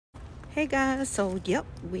Hey guys, so yep,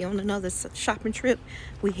 we on another shopping trip.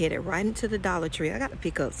 We headed right into the Dollar Tree. I gotta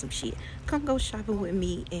pick up some shit. Come go shopping with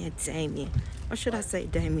me and Damien. Or should I say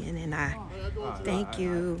Damien and I? Thank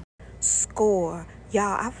you. Score.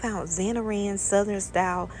 Y'all, I found Xanaran Southern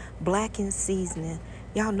Style Blackened Seasoning.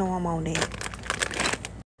 Y'all know I'm on that.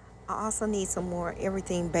 I also need some more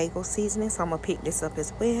Everything Bagel Seasoning, so I'm gonna pick this up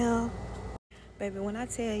as well. Baby, when I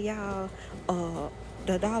tell y'all,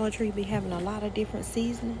 the Dollar Tree be having a lot of different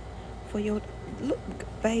seasoning for your look,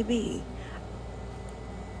 baby.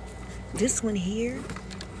 This one here,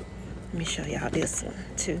 let me show y'all this one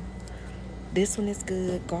too. This one is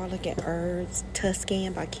good. Garlic and herbs,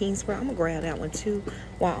 Tuscan by Kingsford. I'm gonna grab that one too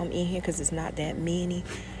while I'm in here because it's not that many.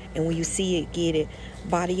 And when you see it, get it.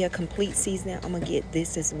 Body of Complete Seasoning, I'm gonna get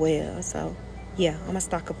this as well. So yeah, I'm gonna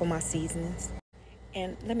stock up on my seasonings.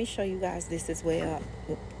 And let me show you guys this as well.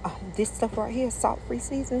 This stuff right here, salt-free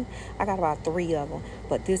seasoning. I got about 3 of them.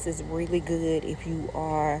 But this is really good if you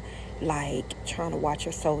are like trying to watch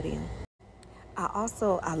your sodium.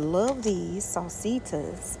 I love these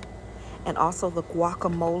salsitas and also the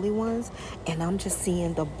guacamole ones. And I'm just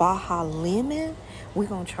seeing the Baja Lemon. We're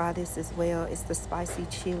going to try this as well. It's the spicy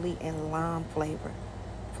chili and lime flavor.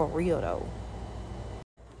 For real though.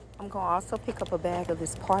 I'm going to also pick up a bag of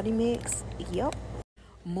this party mix. Yep.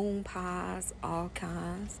 Moon pies, all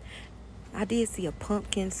kinds. I did see a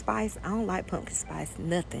pumpkin spice. I don't like pumpkin spice,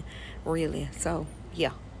 nothing really. So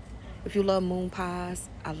yeah, if you love moon pies,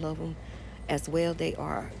 I love them as well. They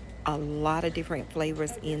are a lot of different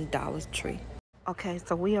flavors in Dollar Tree. Okay,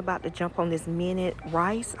 so we are about to jump on this minute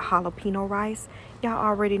rice, jalapeno rice. Y'all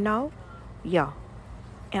already know. Yeah,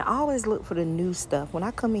 and I always look for the new stuff. When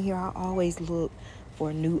I come in here, I always look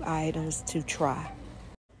for new items to try.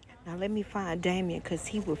 Now let me find Damien, cause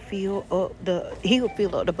he will fill up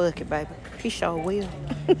the bucket, baby. He sure will.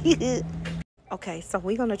 Okay, so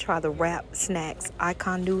we're gonna try the Wrap Snacks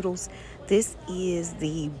Icon Noodles. This is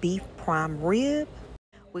the beef prime rib.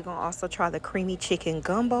 We're gonna also try the creamy chicken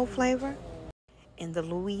gumbo flavor and the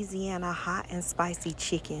Louisiana hot and spicy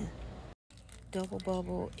chicken. Double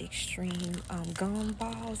bubble extreme gum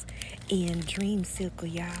balls and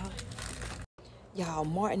dreamsicle, y'all. Y'all,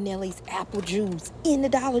 Martinelli's apple juice in the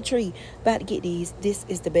Dollar Tree. About to get these. This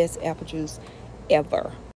is the best apple juice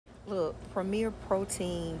ever. Look, Premier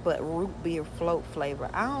Protein, but root beer float flavor.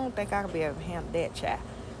 I don't think I could be able to handle that, child.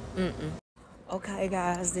 Okay,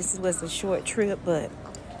 guys, this was a short trip, but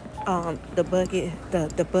the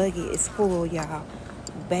buggy is full, y'all.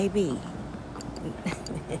 Baby.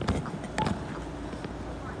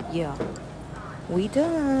 Yeah, we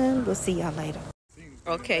done. We'll see y'all later.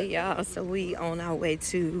 Okay, y'all, so we on our way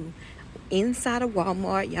to inside of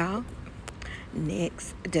Walmart, y'all.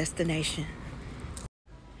 Next destination.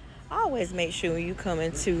 Always make sure you come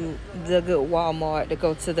into the good Walmart to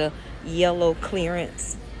go to the yellow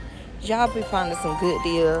clearance. Y'all be finding some good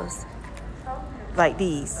deals like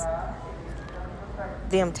these.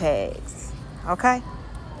 Them tags, okay?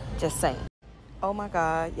 Just saying. Oh my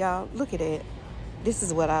God, y'all, look at it. This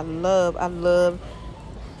is what I love. I love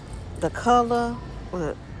the color.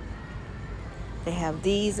 Look, they have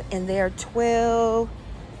these and they're 12.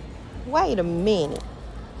 Wait a minute,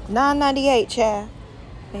 $9.98, child.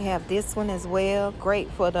 They have this one as well. Great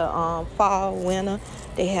for the fall, winter.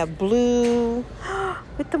 They have blue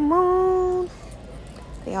with the moon.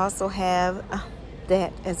 They also have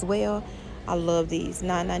that as well. I love these,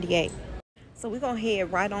 $9.98. So we're gonna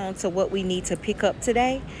head right on to what we need to pick up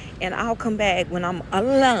today, and I'll come back when I'm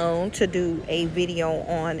alone to do a video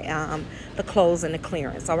on the clothes and the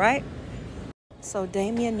clearance. All right. So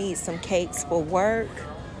Damien needs some cakes for work.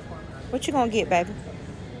 What you gonna get, baby?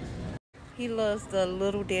 He loves the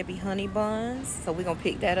Little Debbie honey buns, so we're gonna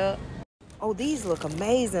pick that up. Oh, these look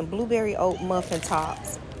amazing. Blueberry oat muffin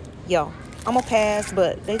tops. Yo, I'm gonna pass,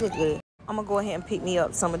 but they look good. I'm gonna go ahead and pick me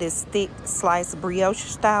up some of this thick sliced brioche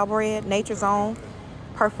style bread, Nature's Own,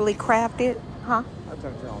 perfectly crafted. Huh?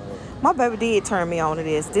 My baby did turn me on to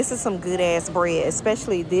this. This is some good ass bread,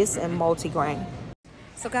 especially this and multigrain.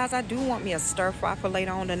 So guys, I do want me a stir fry for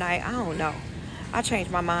later on tonight. I don't know. I change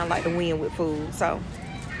my mind like the wind with food. So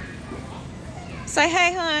say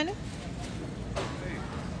hey, honey.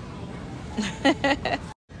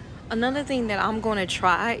 Another thing that I'm gonna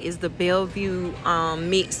try is the Bellevue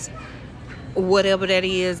mix, whatever that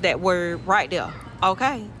is, that word right there.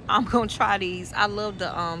 Okay, I'm gonna try these. I love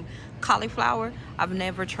the cauliflower. I've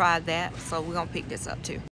never tried that, so we're gonna pick this up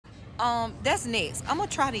too. That's next. I'm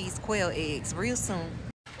gonna try these quail eggs real soon.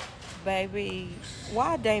 Baby,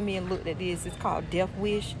 why Damien looked at this? It's called Death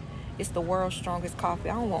Wish. It's the world's strongest coffee.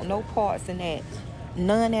 I don't want no parts in that,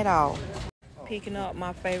 none at all. picking up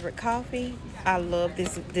my favorite coffee. I love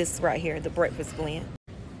this right here, the breakfast blend.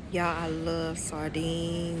 Y'all, I love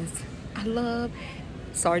sardines. I love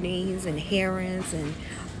sardines and herrings and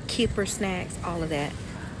kipper snacks, all of that.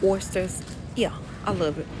 Oysters. Yeah, I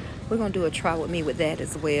love it. We're gonna do a try with me with that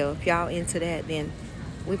as well. If y'all into that, then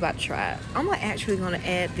we about to try it. I'm actually gonna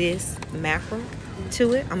add this mackerel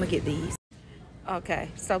to it. I'm gonna get these.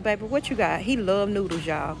 Okay, so baby, what you got? He love noodles,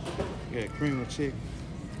 y'all. Yeah, creamy chicken.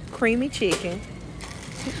 Creamy chicken.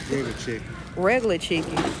 Regular chicken. Regular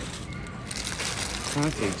chicken.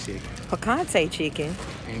 Picante chicken. Picante chicken.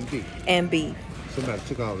 And beef. And beef. Somebody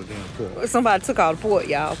took all the damn pork. Somebody took all the pork,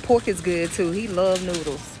 y'all. Pork is good too. He love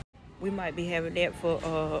noodles. We might be having that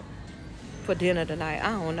for dinner tonight.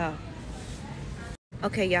 I don't know.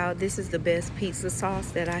 Okay, y'all, this is the best pizza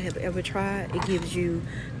sauce that I have ever tried. It gives you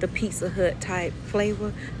the Pizza Hut type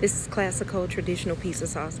flavor. This is classical traditional pizza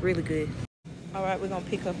sauce. Really good. All right, we're gonna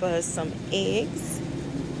pick up us some eggs.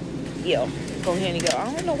 Yeah, go ahead and go.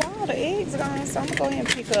 I don't know why all the eggs are gone, so I'm gonna go ahead and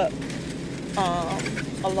pick up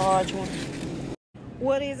a large one.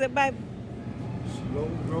 What is it, baby? Slow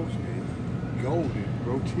roasted, golden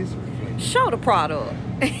rotisserie flake. Show the product.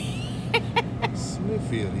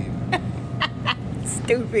 Smithfield even.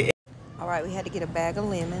 Stupid. All right, we had to get a bag of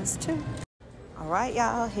lemons too. All right,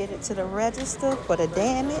 y'all, headed to the register for the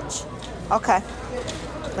damage. Okay,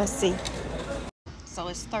 let's see. So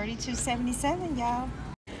it's $32.77, y'all.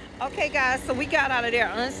 Okay, guys, so we got out of there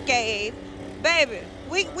unscathed. Baby,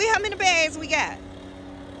 we how many bags we got?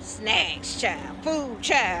 Snacks, child. Food,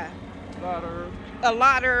 child. A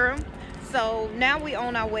lot of them. So now we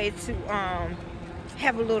on our way to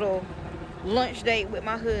have a little lunch date with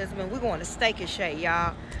my husband. We're going to Steak and Shake,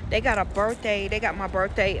 y'all. They got a birthday. They got my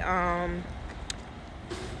birthday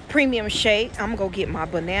premium shake. I'm gonna go get my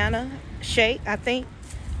banana shake, I think,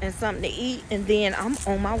 and something to eat, and then I'm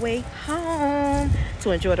on my way home to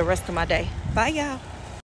enjoy the rest of my day. Bye, y'all.